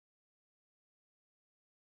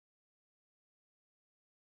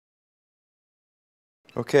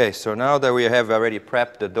Okay, so now that we have already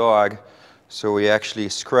prepped the dog, so we actually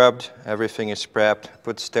scrubbed, everything is prepped,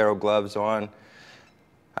 put sterile gloves on.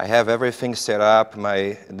 I have everything set up,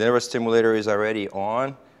 my nerve stimulator is already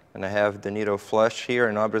on, and I have the needle flush here,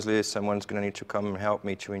 and obviously someone's going to need to come and help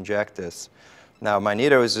me to inject this. Now my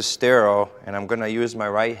needle is sterile, and I'm going to use my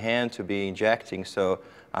right hand to be injecting, so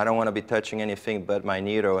I don't want to be touching anything but my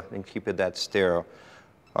needle and keep it that sterile.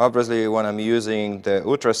 Obviously, when I'm using the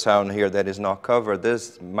ultrasound here that is not covered,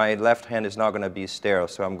 my left hand is not going to be sterile.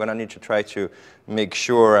 So I'm going to need to try to make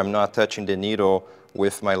sure I'm not touching the needle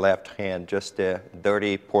with my left hand, just the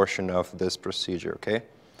dirty portion of this procedure, okay?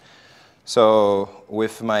 So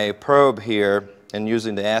with my probe here and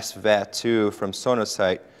using the SVAT2 from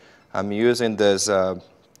Sonosite, I'm using this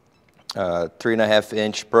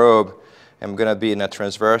 3.5-inch probe. I'm going to be in a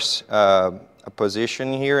transverse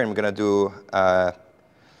position here. I'm going to do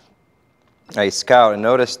a scout, and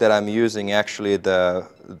notice that I'm using actually the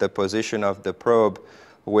position of the probe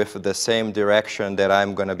with the same direction that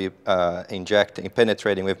I'm going to be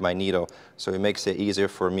penetrating with my needle. So it makes it easier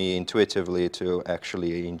for me intuitively to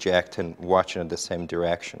actually inject and watch in the same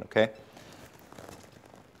direction, okay?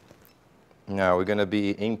 Now we're going to be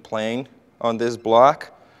in plane on this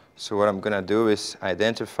block. So what I'm going to do is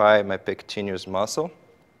identify my pectineus muscle,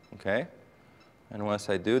 okay? And once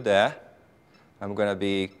I do that, I'm going to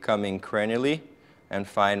be coming cranially and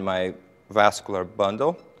find my vascular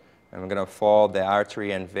bundle. I'm going to follow the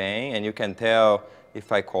artery and vein, and you can tell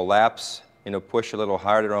if I collapse, push a little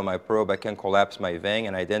harder on my probe, I can collapse my vein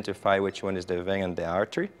and identify which one is the vein and the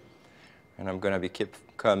artery. And I'm going to keep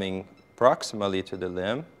coming proximally to the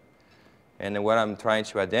limb. And then what I'm trying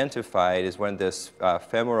to identify is when this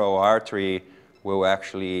femoral artery will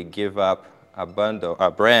actually give up a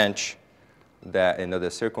branch, that the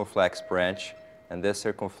circumflex branch. And this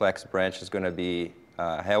circumflex branch is going to be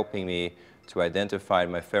helping me to identify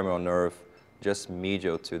my femoral nerve just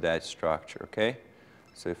medial to that structure, okay?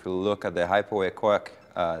 So if you look at the hypoechoic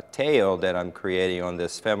tail that I'm creating on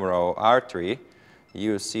this femoral artery,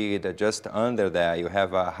 you see that just under that you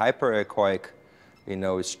have a hyperechoic,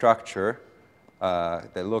 structure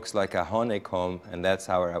that looks like a honeycomb, and that's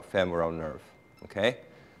our femoral nerve, okay?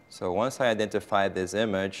 So once I identify this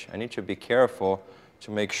image, I need to be careful to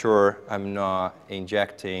make sure I'm not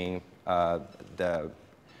injecting my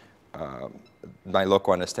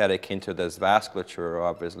local anesthetic into this vasculature,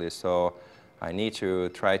 obviously. So I need to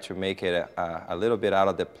try to make it a little bit out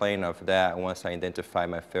of the plane of that once I identify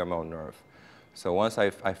my femoral nerve. So once I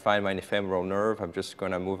find my femoral nerve, I'm just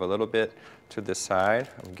going to move a little bit to the side.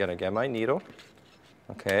 I'm going to get my needle.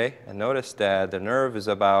 Okay, and notice that the nerve is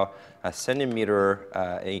about a centimeter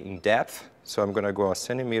in depth. So I'm going to go a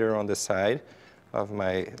centimeter on the side of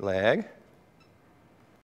my leg.